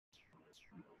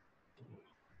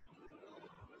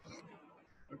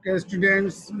Okay,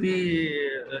 students, we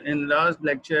in last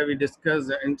lecture we discussed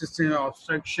the intestinal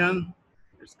obstruction,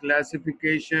 its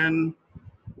classification,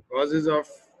 causes of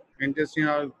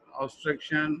intestinal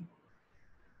obstruction,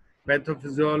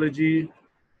 pathophysiology,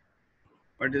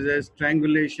 what is a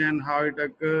strangulation, how it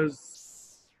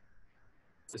occurs,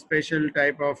 a special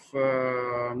type of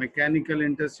mechanical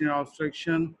intestinal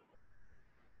obstruction,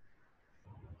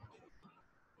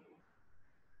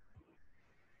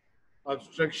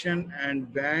 obstruction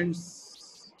and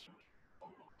bands,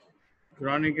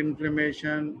 chronic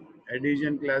inflammation,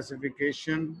 adhesion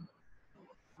classification,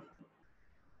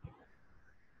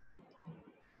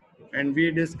 and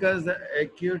we discussed the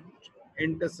acute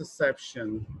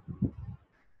intussusception.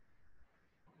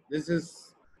 This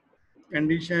is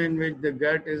condition in which the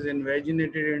gut is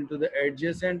invaginated into the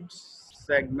adjacent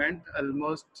segment,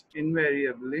 almost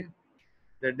invariably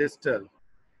the distal,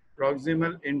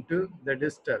 proximal into the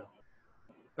distal.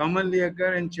 Commonly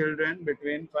occur in children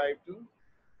between 5 to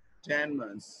 10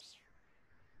 months.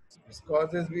 Its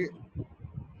causes we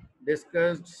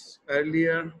discussed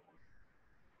earlier.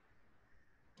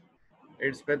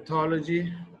 Its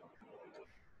pathology,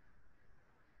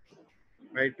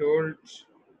 I told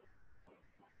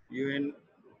you in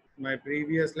my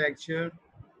previous lecture,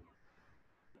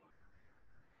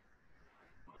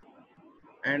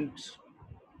 and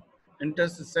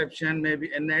intussusception may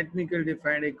be anatomically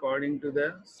defined according to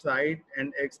the site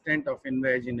and extent of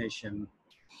invagination.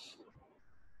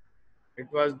 It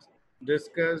was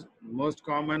discussed, most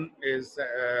common is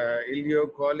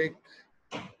ileocolic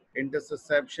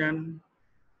intussusception,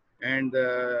 and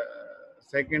the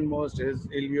second most is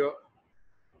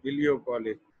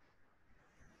ileocolic.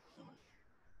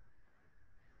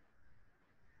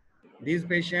 These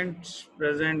patients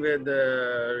present with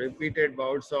repeated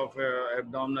bouts of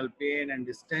abdominal pain and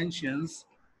distensions,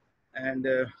 and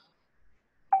the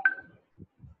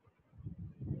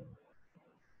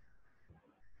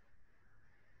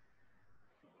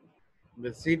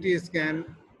CT scan,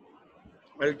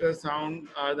 ultrasound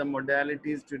are the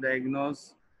modalities to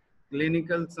diagnose.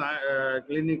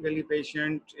 Clinically,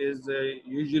 patient is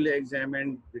usually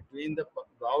examined between the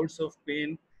bouts of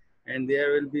pain, and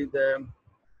there will be the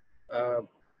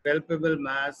palpable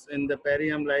mass in the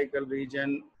periumbilical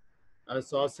region, a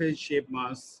sausage-shaped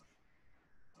mass,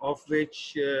 of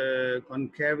which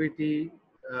concavity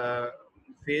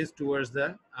face towards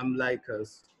the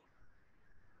umbilicus.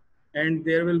 And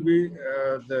there will be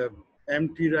the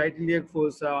empty right iliac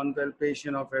fossa on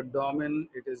palpation of abdomen.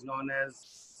 It is known as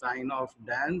sign of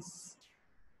dance.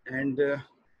 And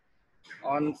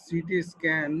on CT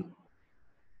scan,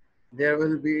 there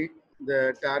will be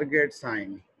the target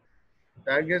sign.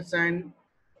 Target sign,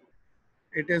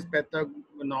 it is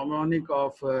pathognomonic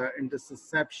of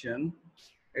intussusception.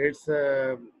 It's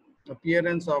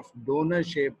appearance of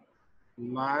donor-shaped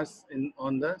mass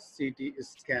on the CT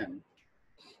scan.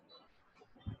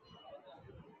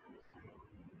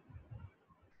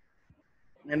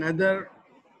 Another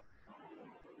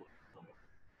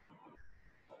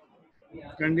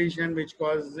condition which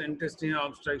causes intestinal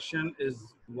obstruction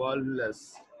is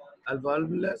volvulus. A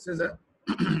volvulus is a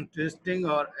twisting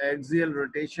or axial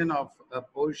rotation of a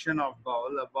portion of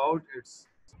bowel about its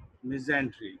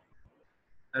mesentery.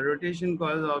 A rotation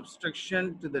causes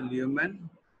obstruction to the lumen.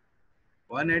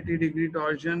 180-degree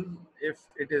torsion, if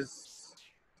it is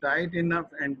tight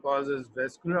enough and causes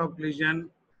vascular occlusion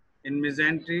in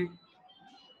mesentery.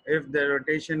 If the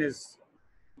rotation is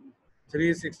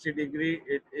 360-degree,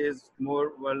 it is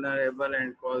more vulnerable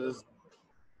and causes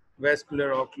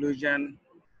vascular occlusion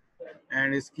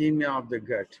and ischemia of the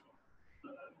gut.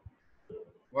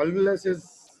 Volvulus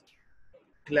is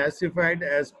classified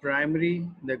as primary.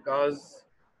 It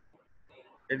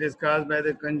is caused by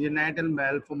the congenital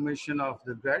malformation of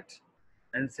the gut,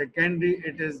 and secondary,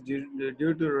 it is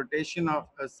due to rotation of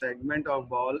a segment of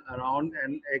bowel around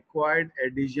an acquired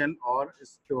adhesion or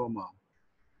stoma.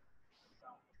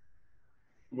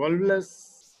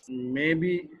 Volvulus may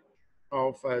be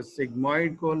of a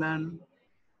sigmoid colon,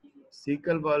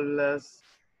 cecal volvulus,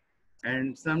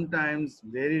 and sometimes,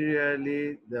 very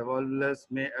rarely, the volvulus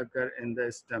may occur in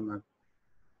the stomach,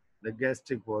 the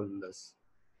gastric volvulus.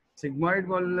 Sigmoid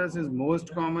volvulus is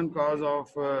most common cause of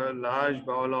large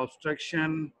bowel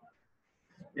obstruction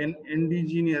in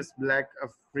indigenous Black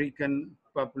African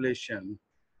population.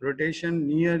 Rotation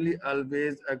nearly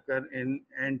always occur in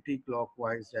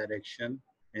anti-clockwise direction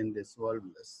in this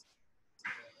volvulus.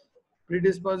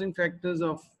 Predisposing factors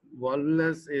of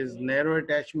volvulus is narrow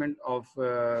attachment of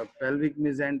pelvic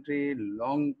mesentery,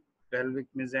 long pelvic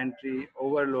mesentery,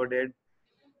 overloaded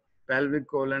pelvic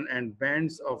colon, and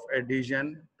bands of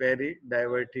adhesion,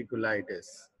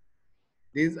 peridiverticulitis.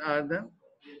 These are the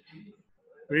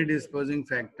predisposing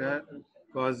factor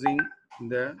causing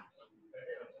the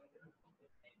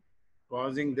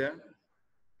causing the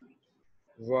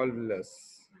volvulus.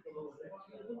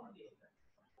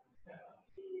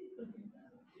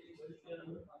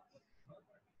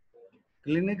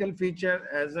 Clinical feature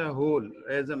as a whole,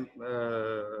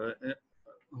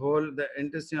 the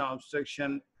intestinal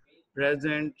obstruction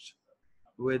present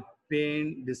with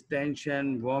pain,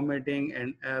 distension, vomiting,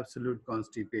 and absolute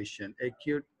constipation.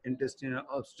 Acute intestinal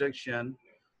obstruction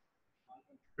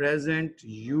present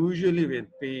usually with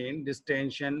pain,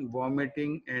 distension,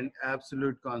 vomiting, and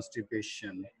absolute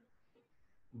constipation.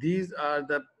 These are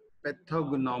the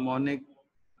pathognomonic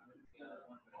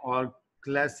or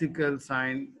classical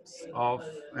signs of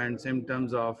and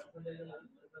symptoms of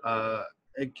uh,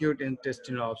 acute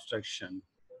intestinal obstruction.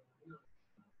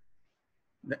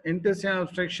 The intestinal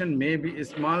obstruction may be a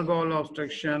small bowel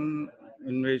obstruction,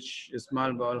 in which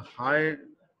small bowel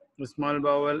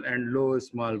and low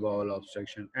small bowel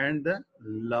obstruction, and the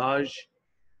large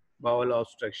bowel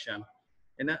obstruction.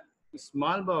 In a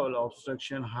small bowel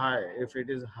obstruction high, if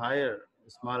it is higher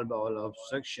small bowel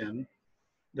obstruction,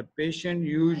 the patient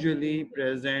usually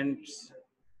presents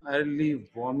early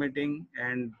vomiting,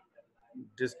 and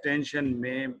distension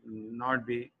may not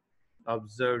be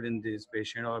observed in this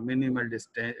patient, or minimal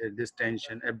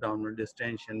distension, abdominal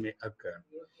distension may occur.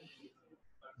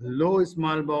 Low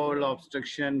small bowel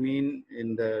obstruction mean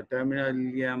in the terminal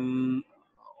ileum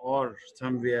or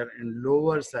somewhere in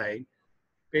lower side,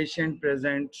 patient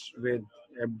presents with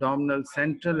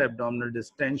central abdominal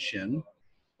distension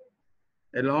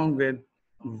along with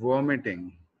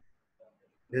vomiting.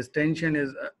 Distension is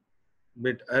a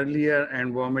bit earlier,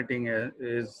 and vomiting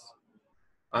is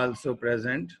also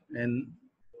present in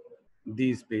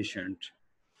these patients.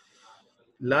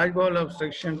 Large bowel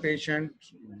obstruction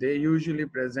patients, they usually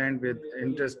present with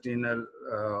intestinal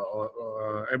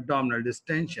or abdominal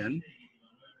distension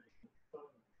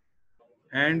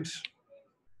and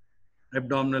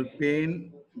abdominal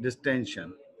pain,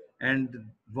 distension. And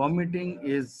vomiting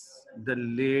is the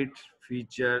late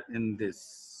feature in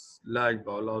this large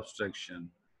bowel obstruction,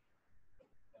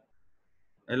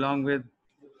 along with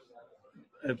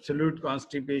absolute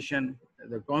constipation.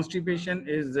 The constipation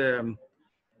is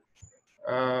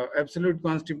absolute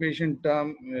constipation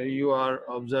term you are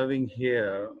observing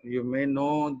here. You may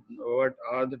know what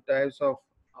are the types of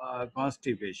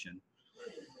constipation.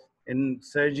 In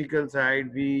surgical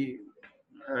side, we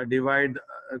divide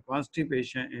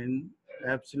constipation in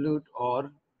absolute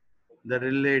or the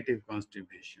relative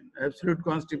constipation. Absolute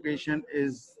constipation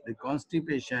is the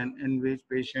constipation in which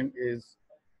patient is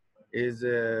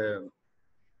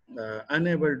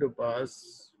unable to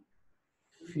pass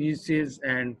feces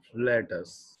and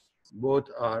flatus. Both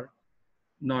are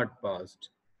not passed.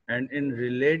 And in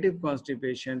relative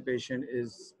constipation, patient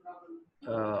is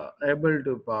able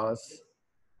to pass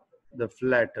the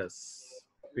flatus.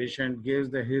 Patient gives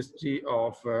the history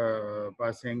of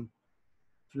passing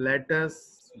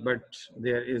flatus, but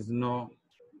there is no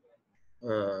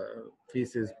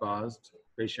feces passed.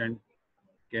 Patient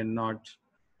cannot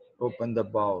open the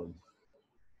bowel.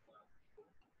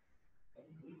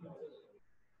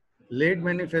 Late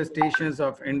manifestations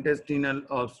of intestinal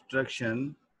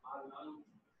obstruction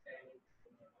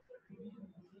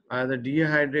are the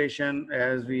dehydration,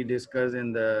 as we discussed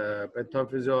in the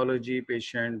pathophysiology.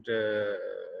 Patient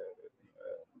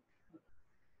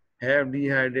have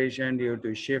dehydration due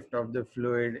to shift of the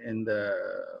fluid in the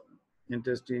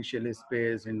interstitial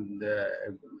space in the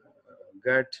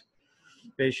gut.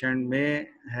 Patient may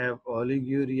have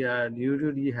oliguria due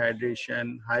to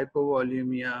dehydration,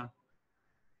 hypovolemia,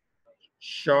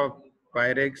 shock,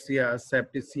 pyrexia,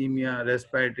 septicemia,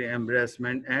 respiratory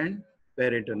embarrassment, and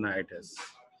peritonitis.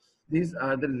 These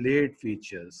are the late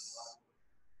features.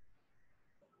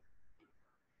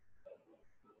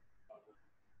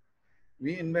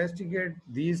 We investigate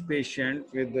these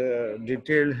patients with a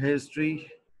detailed history,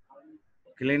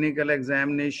 clinical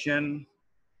examination.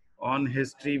 On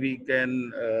history, we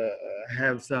can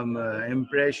have some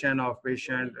impression of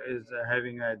patient is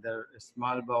having either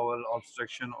small bowel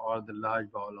obstruction or the large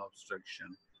bowel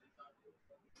obstruction.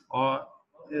 Or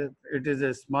if it is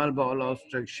a small bowel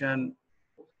obstruction,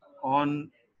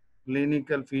 on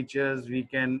clinical features, we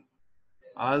can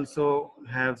also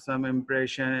have some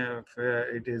impression if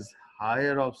it is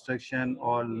higher obstruction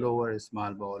or lower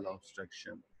small bowel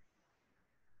obstruction.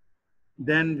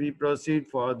 Then we proceed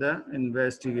for the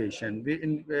investigation. We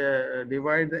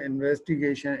divide the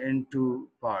investigation into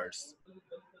parts.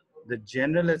 The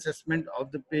general assessment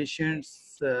of the patient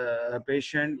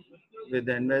with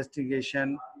the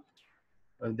investigation,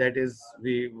 That is,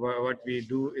 what we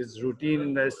do is routine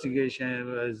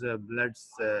investigation as a blood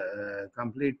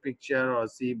complete picture or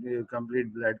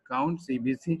complete blood count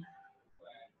 (CBC),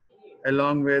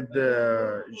 along with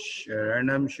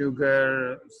random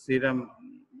sugar, serum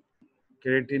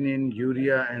creatinine,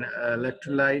 urea, and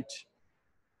electrolyte,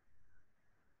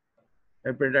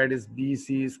 hepatitis B,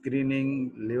 C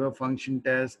screening, liver function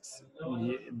tests.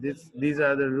 These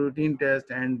are the routine tests,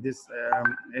 and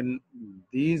in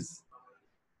these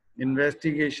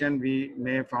investigation we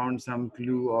may found some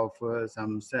clue of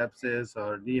some sepsis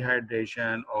or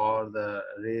dehydration or the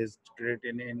raised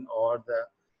creatinine or the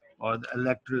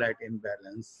electrolyte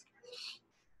imbalance.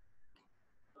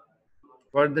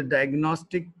 For the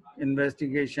diagnostic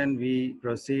investigation, we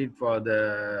proceed with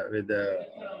the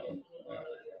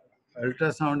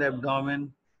ultrasound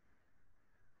abdomen,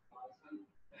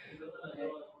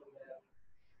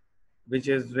 which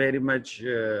is very much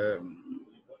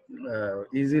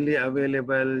easily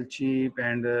available, cheap,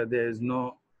 and there is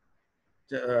no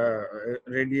uh,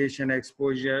 radiation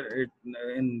exposure.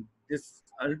 In this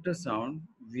ultrasound,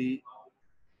 we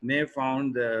may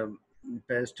found the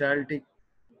peristaltic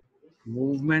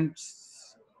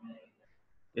movements,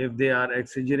 if they are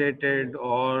exaggerated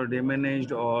or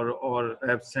diminished or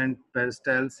absent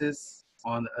peristalsis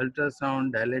on the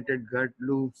ultrasound, dilated gut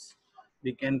loops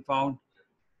we can found.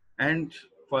 And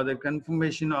for the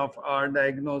confirmation of our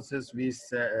diagnosis, we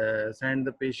send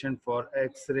the patient for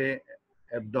X-ray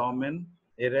abdomen,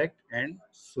 erect and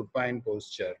supine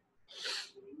posture.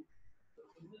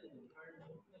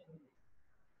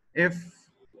 If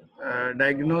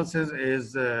diagnosis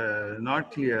is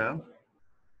not clear,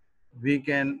 we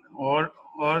can or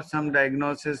some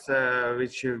diagnosis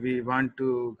which we want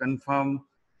to confirm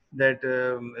that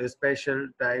a special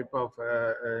type of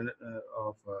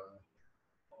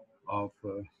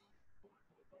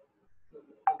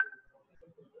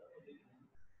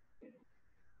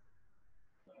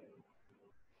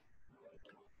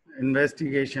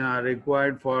investigation are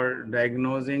required for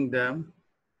diagnosing the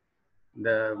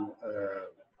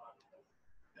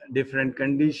different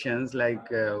conditions like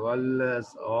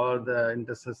volus or the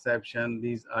interception.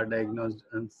 These are diagnosed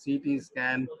on CT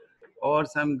scan, or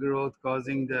some growth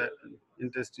causing the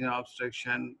intestinal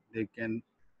obstruction. They can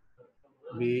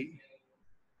be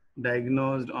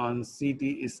diagnosed on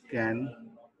CT scan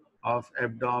of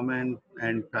abdomen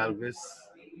and pelvis.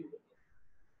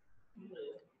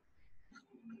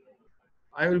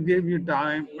 I will give you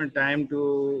time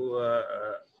to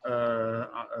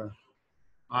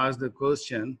ask the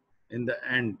question in the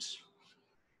end.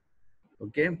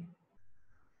 Okay.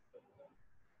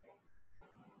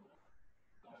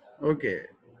 Okay.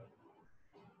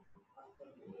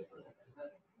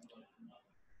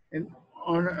 In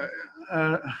on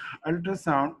uh,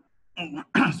 ultrasound,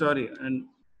 sorry, and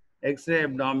X-ray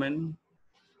abdomen,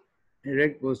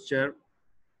 erect posture,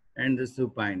 and the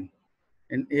supine.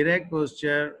 In erect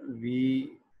posture,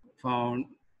 we found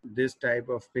this type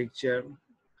of picture.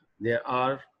 There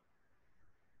are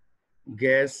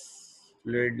gas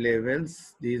fluid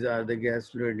levels. These are the gas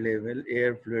fluid level,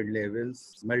 air fluid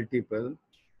levels, multiple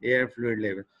air fluid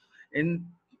level. In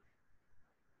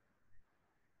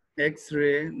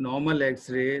X-ray, normal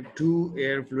X-ray, two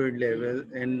air fluid level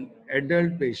in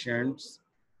adult patients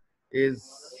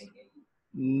is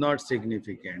not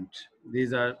significant.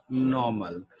 These are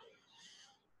normal.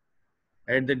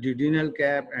 At the duodenal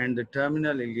cap and the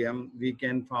terminal ileum, we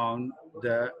can find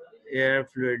the air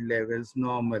fluid levels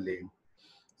normally.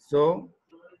 So,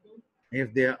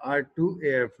 if there are two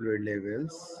air fluid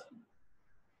levels,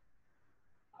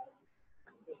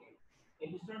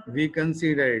 we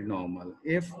consider it normal.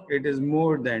 If it is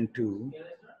more than two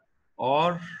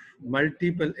or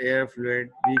multiple air fluid,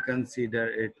 we consider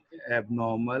it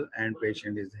abnormal and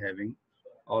patient is having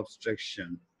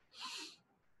obstruction.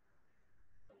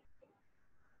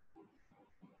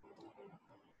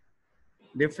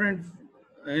 Different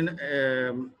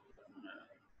in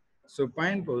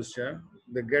supine posture,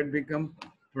 the gut become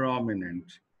prominent,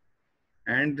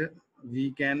 and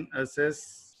we can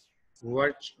assess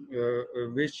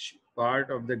which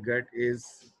part of the gut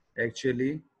is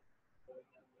actually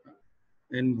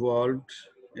involved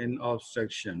in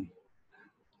obstruction.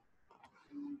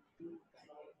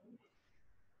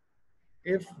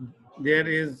 If there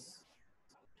is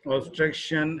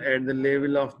obstruction at the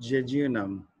level of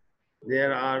jejunum,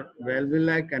 there are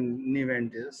valvulae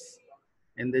conniventes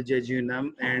in the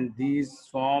jejunum, and these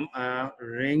form a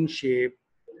ring shape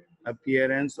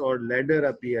appearance or ladder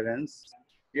appearance.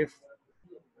 If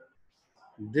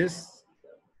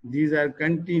these are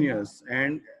continuous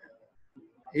and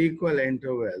equal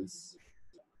intervals,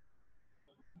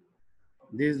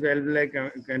 These valvular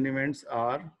condiments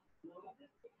are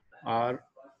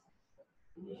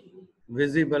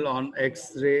visible on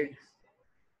X-ray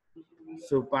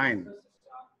supine.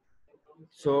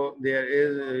 So there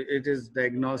is it is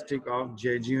diagnostic of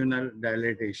jejunal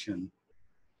dilatation.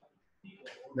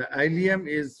 The ileum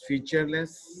is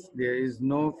featureless. There is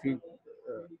no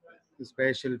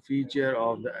special feature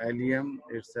of the ileum.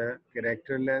 It's a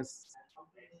characterless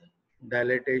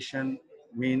dilatation,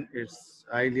 mean its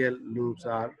ileal loops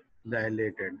are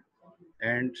dilated.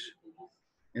 And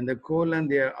in the colon,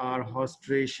 there are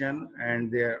hostration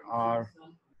and there are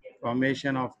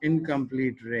formation of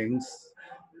incomplete rings.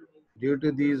 Due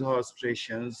to these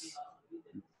hostrations,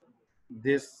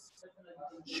 this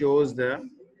shows the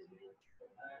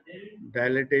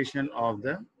dilatation of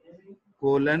the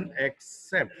colon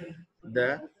except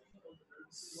the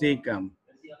cecum.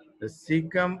 The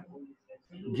cecum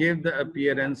give the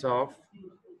appearance of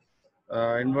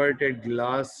inverted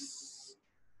glass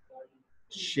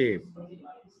shape.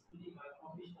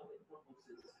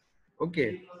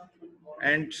 Okay,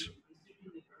 and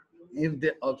if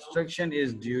the obstruction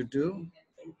is due to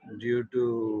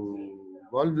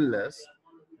volvulus,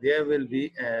 there will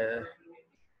be a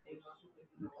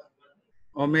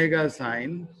omega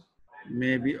sign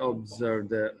may be observed.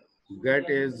 The gut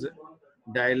is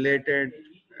dilated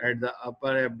at the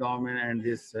upper abdomen, and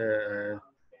this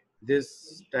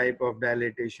type of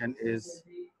dilatation is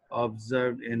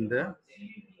observed in the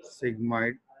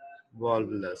sigmoid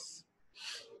volvulus.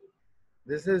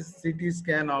 This is CT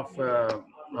scan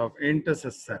of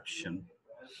interception.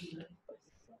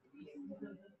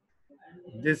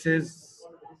 This is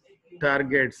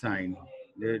target sign.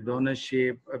 The donor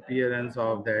shape appearance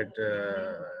of that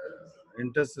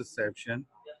interception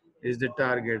is the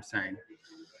target sign.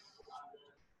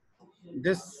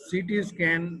 This CT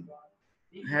scan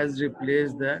has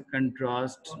replaced the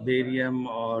contrast barium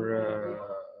or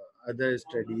other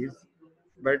studies,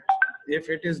 but if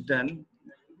it is done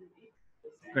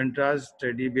contrast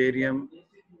study barium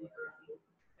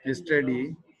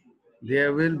study,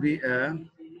 there will be a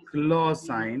claw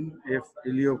sign if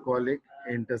ileocolic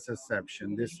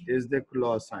interception. This is the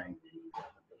claw sign.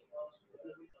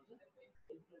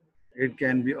 It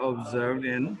can be observed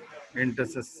in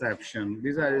interception.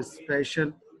 These are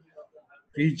special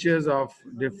features of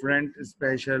different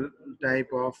special type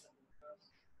of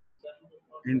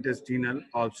intestinal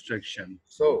obstruction.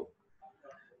 So,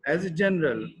 as a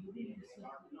general,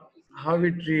 how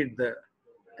we treat the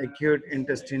acute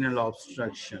intestinal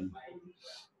obstruction?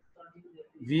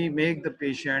 We make the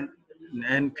patient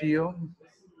an NPO,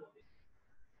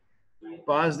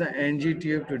 pass the NG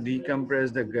tube to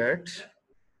decompress the gut,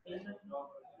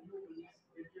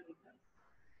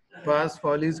 pass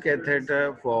Foley's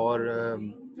catheter for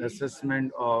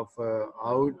assessment of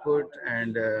output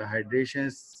and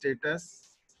hydration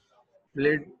status,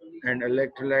 fluid and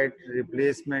electrolyte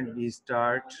replacement.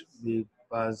 We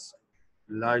pass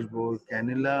large bore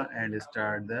cannula and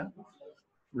start the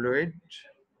fluid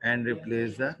and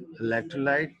replace the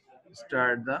electrolyte,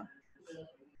 start the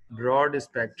broad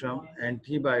spectrum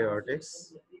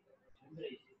antibiotics,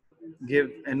 give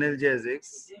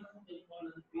analgesics,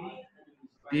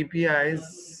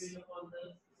 PPIs,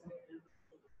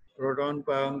 proton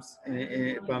pumps,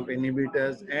 pump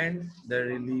inhibitors, and the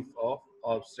relief of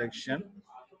obstruction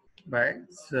by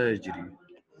surgery.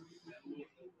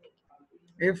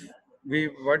 If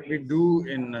what we do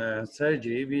in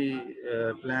surgery, we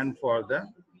plan for the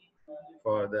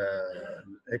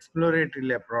exploratory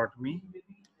laparotomy,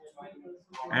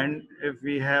 and if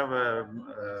we have a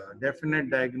definite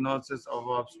diagnosis of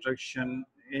obstruction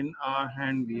in our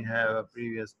hand, we have a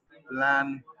previous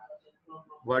plan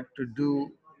what to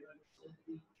do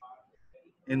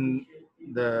in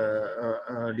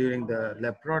the during the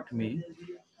laparotomy.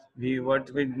 We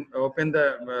open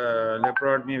the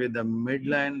laparotomy with the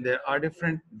midline. There are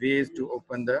different ways to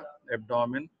open the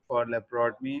abdomen for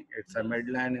laparotomy. It's a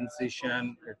midline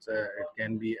incision. It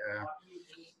can be a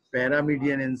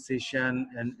paramedian incision,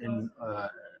 and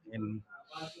in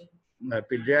a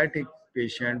pediatric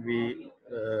patient we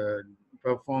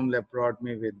perform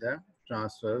laparotomy with the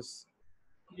transverse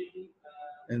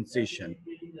incision.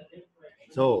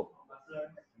 So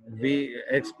we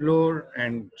explore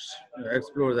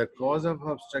the cause of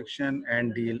obstruction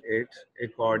and deal it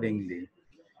accordingly.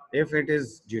 If it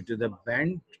is due to the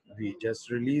band, we just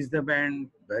release the band,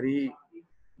 bury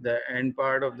the end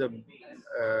part of the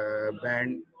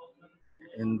band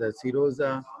in the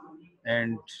serosa,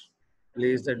 and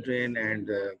place the drain and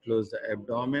close the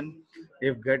abdomen.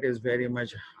 If gut is very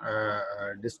much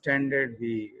distended,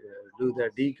 we do the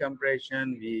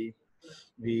decompression.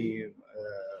 We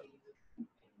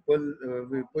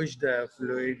we push the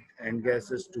fluid and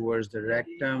gases towards the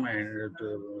rectum and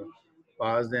to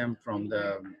pass them from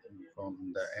the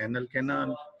anal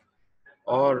canal,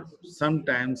 or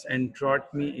sometimes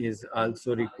enterotomy is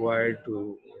also required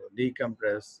to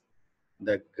decompress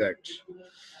the gut.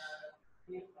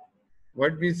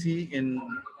 What we see in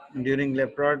during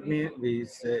laparotomy, we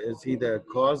see the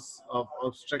cause of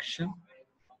obstruction.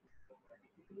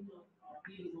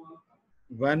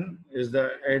 One is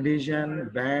the adhesion,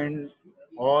 band,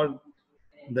 or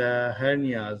the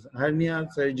hernias. Hernia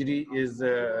surgery is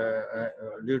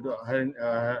due to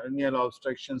hernial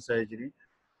obstruction surgery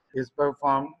is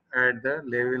performed at the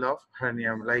level of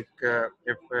hernia. Like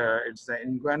if it's the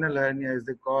inguinal hernia is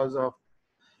the cause of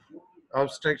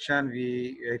obstruction,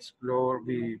 we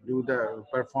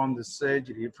perform the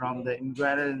surgery from the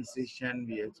inguinal incision.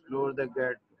 We explore the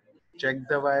gut, check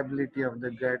the viability of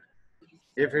the gut.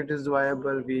 If it is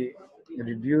viable, we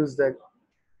reduce the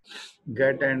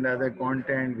gut and other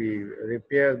content. We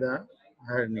repair the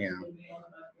hernia.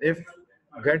 If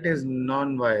gut is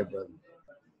non-viable,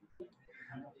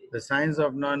 the signs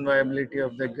of non-viability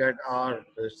of the gut are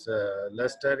its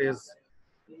luster is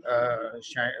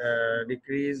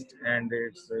decreased, and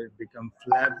it become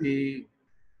flabby,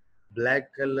 black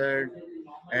colored,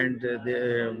 and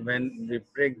when we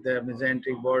prick the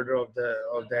mesenteric border of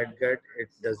that gut, it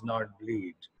does not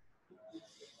bleed.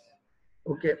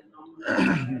 Okay,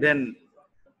 then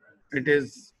it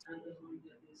is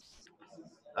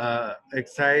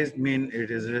excised, mean it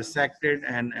is resected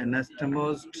and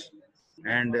anastomosed,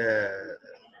 and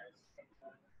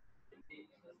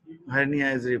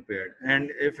hernia is repaired.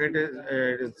 And if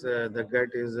the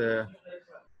gut is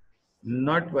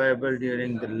not viable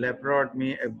during the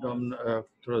laparotomy, abdomen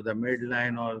through the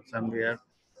midline or somewhere,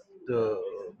 so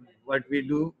what we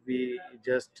do, we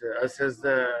just assess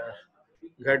the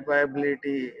gut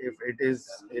viability. If it is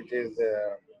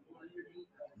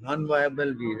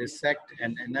non-viable, we resect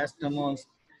and anastomose,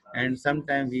 and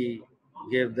sometimes we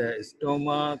give the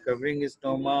stoma, covering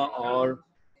stoma, or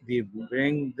we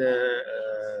bring the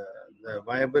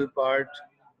viable part,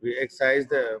 we excise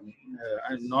the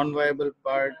non-viable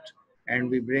part, and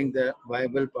we bring the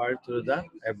viable part through the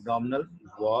abdominal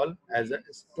wall as a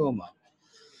stoma.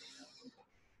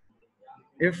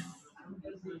 If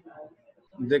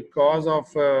the cause of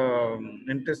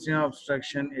intestinal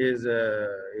obstruction is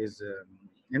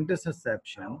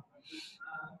intussusception,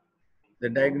 the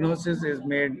diagnosis is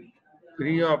made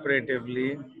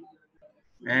preoperatively,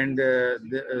 and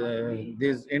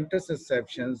these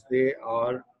intussusceptions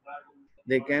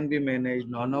they can be managed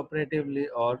non-operatively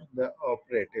or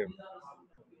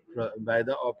by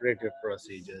the operative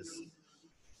procedures.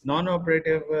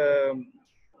 Non-operative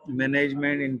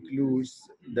management includes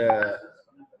the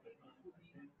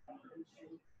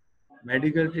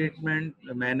medical treatment,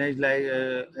 managed like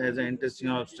as an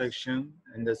intestinal obstruction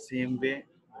in the same way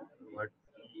what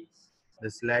the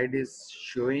slide is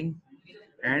showing,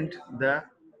 and the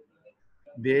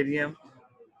barium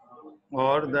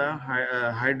or the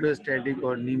hydrostatic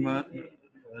or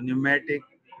pneumatic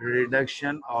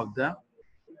reduction of the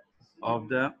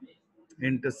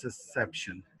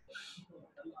intussusception.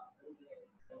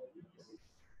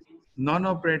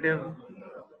 Non-operative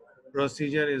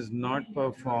procedure is not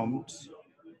performed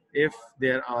if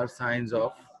there are signs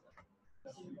of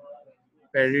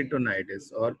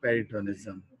peritonitis or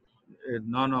peritonism. A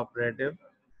non-operative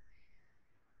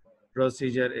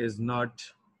procedure is not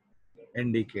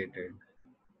indicated.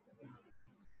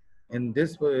 In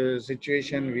this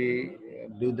situation, we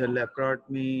do the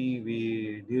laparotomy,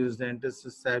 we reduce the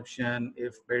intussusception.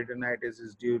 If peritonitis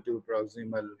is due to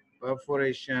proximal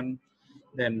perforation,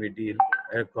 then we deal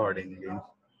accordingly.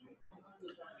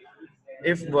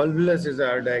 If volvulus is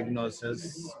our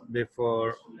diagnosis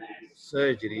before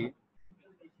surgery,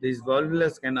 this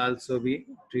volvulus can also be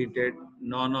treated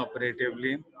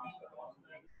non-operatively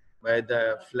by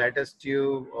the flatus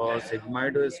tube or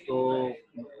sigmoidoscope.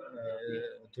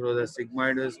 Through the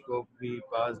sigmoidoscope, we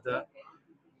pass the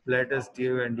flatus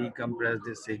tube and decompress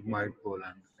the sigmoid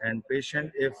colon. And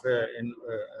patient, if in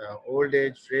old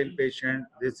age, frail patient,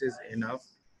 this is enough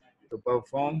to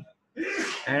perform,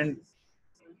 and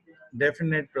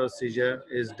definite procedure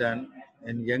is done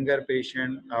in younger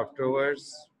patient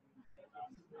afterwards.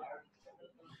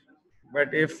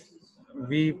 But if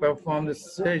we perform the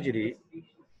surgery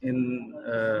in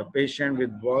patient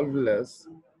with volvulus,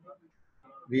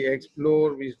 we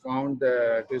found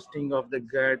the twisting of the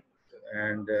gut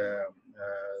and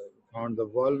found the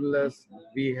volvulus.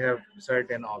 We have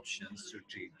certain options to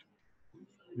treat.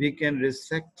 We can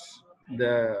resect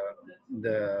the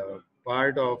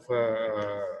part of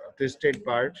twisted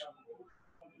part,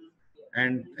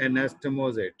 and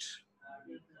anastomose it,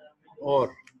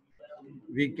 or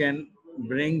we can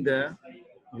bring the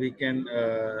we can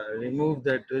remove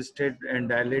the twisted and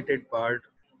dilated part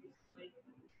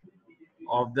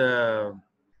of the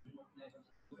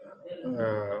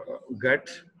gut,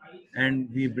 and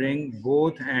we bring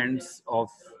both hands of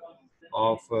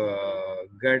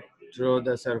gut through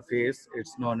the surface.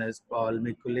 It's known as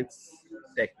palmiculix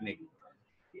technique.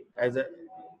 As a,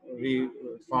 we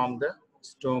form the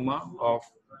stoma of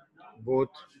both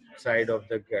side of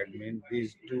the gut. Mean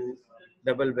these two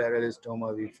double barrel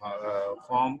stoma we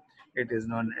form. It is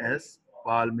known as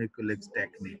palmiculix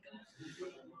technique.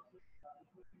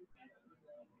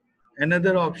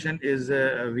 Another option is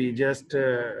we just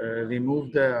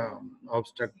remove the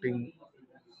obstructing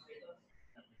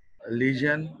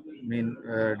lesion, mean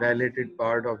dilated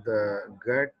part of the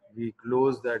gut. We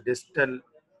close the distal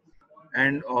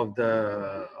end of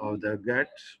the gut,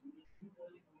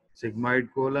 sigmoid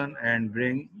colon, and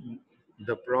bring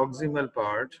the proximal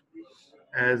part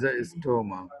as a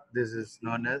stoma. This is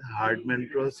known as Hartmann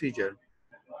procedure.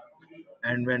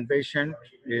 And when patient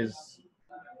is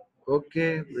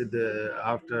okay with the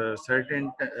after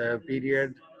certain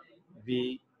period,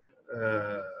 we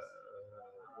uh,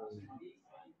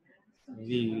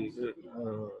 we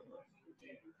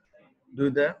do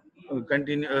the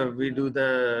continue we do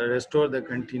the restore the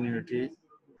continuity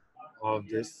of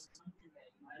this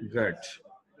gut.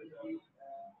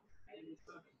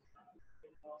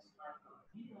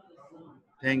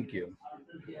 Thank you.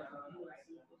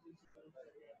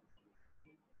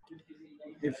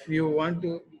 If you want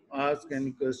to ask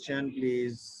any question,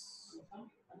 please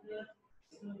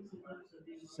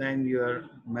send your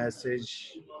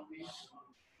message.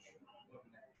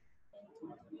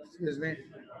 Excuse me.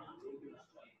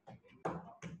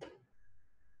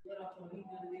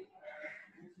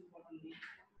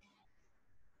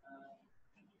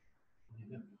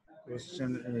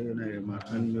 Question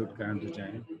unmute करना तो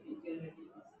चाहें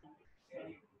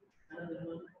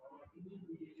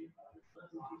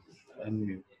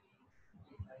unmute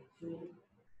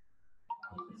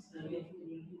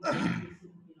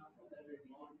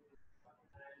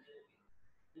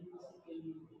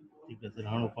ठीक है sir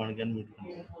हाँ phone के unmute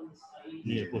करना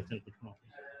नहीं question पूछना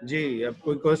जी अब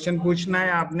कोई क्वेश्चन पूछना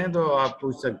है आपने तो आप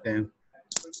पूछ सकते हैं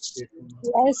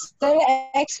सर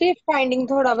एक्सरे फाइंडिंग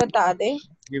थोड़ा बता दे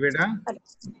जी बेटा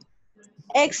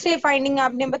एक्सरे फाइंडिंग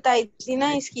आपने बताई थी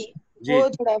ना इसकी जी वो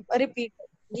थोड़ा रिपीट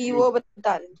जी वो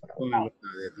बता दे तो मैं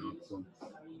बता देता हूँ आपको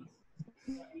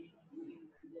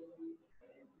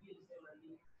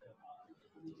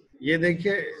ये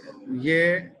देखिए ये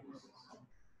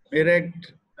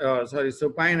erect sorry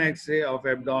supine x ray of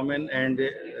abdomen and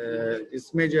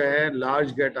इसमें जो है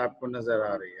लार्ज गट आपको नजर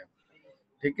आ रही है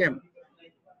ठीक है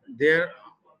there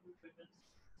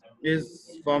is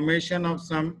formation of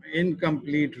some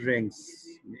incomplete rings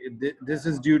this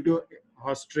is due to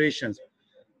हॉस्ट्रेशंस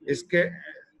इसके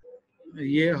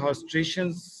ये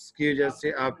हॉस्ट्रेशंस की वजह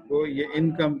से आपको ये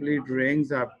इनकम्प्लीट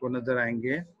रिंग्स आपको नजर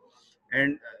आएंगे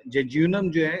एंड जेजुनम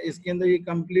जो है इसके अंदर ये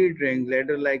complete ring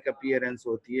ladder like appearance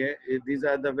होती है these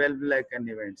are the valve like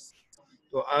events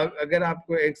तो अगर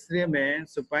आपको एक्सरे में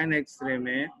सुपाइन एक्सरे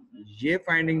में ये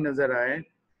फाइंडिंग नजर आए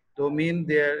तो mean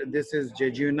there this is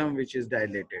jejunum which is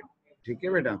dilated ठीक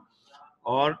है बेटा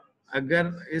और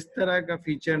अगर इस तरह का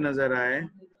फीचर नजर आए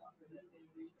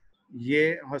ये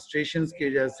हॉस्ट्रेशंस की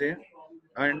वजह से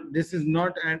and this is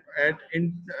not at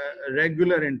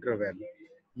regular interval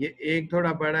ये एक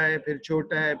थोड़ा बड़ा है फिर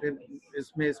छोटा है फिर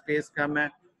इसमें स्पेस कम है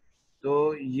तो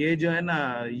ये जो है ना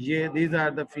ये these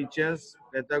are the features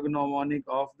पैथोग्नोमोनिक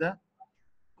of the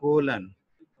colon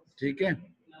ठीक है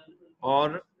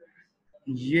और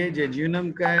ये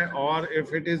जेजुनम का है और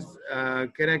इफ इट इज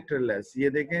कैरेक्टरलेस ये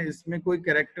देखें इसमें कोई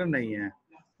कैरेक्टर नहीं है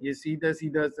ये सीधा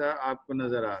सीधा सा आपको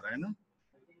नजर आ रहा है ना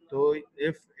तो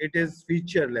if it is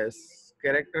featureless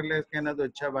characterless कहना तो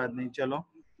अच्छा बात नहीं चलो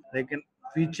लेकिन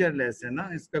फीचरलेस है ना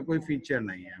इसका कोई फीचर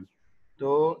नहीं है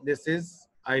तो दिस इज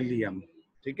आइलियम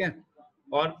ठीक है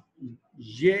और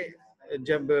ये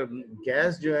जब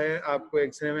गैस जो है आपको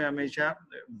एक्सरे में हमेशा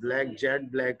ब्लैक जेट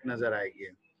ब्लैक नजर आएगी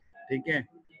ठीक है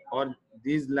और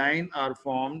these line are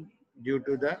formed due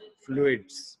to the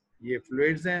fluids ये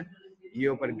फ्लूइड्स हैं ये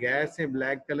ऊपर गैस है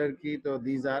ब्लैक कलर की तो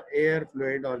दीज आर एयर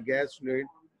फ्लूइड और गैस फ्लूइड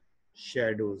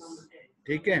शेडोज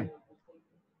ठीक है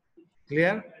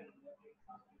clear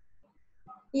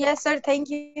yes sir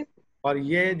thank you और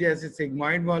ये जैसे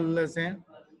सिग्मॉइड वॉलस हैं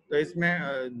तो इसमें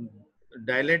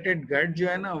डायलेटेड गट जो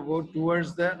है ना वो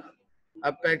towards the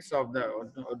apex of the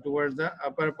towards the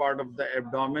upper part of the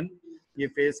abdomen ये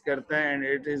फेस करता है and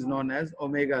it is known as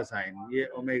omega sine ये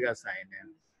ओमेगा साइन है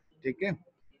ठीक है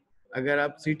अगर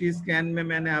आप सीटी स्कैन में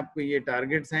मैंने आपको ये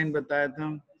टारगेट साइन बताया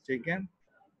था, ठीक है,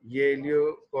 ये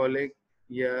इलियोकोलिक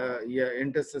या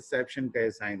इंटरसेप्शन का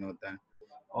साइन होता है।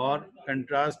 और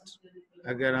कंट्रास्ट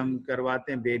अगर हम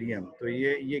करवाते हैं बेरियम तो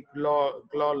ये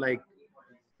क्लॉ लाइक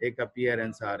एक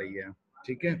अपीयरेंस आ रही है,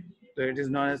 ठीक है, तो it is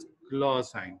known as claw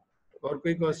sign. और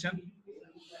कोई question?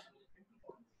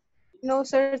 No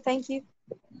sir, thank you.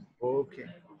 Okay,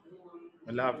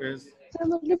 Allah Hafiz. Sir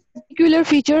मतलब पर्टिकुलर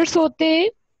फीचर्स होते हैं,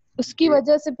 उसकी जी,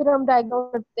 वजह से फिर हम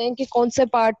डायग्नोस करते हैं कि कौन से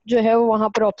पार्ट जो है वो वहां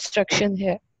पर ऑब्स्ट्रक्शन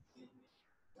है।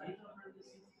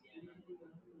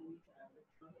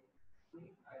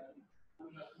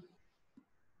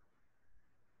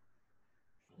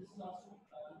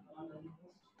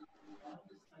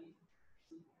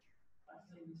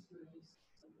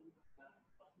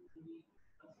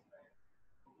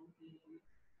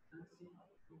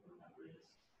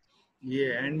 ये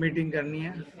एंड मीटिंग करनी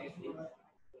है।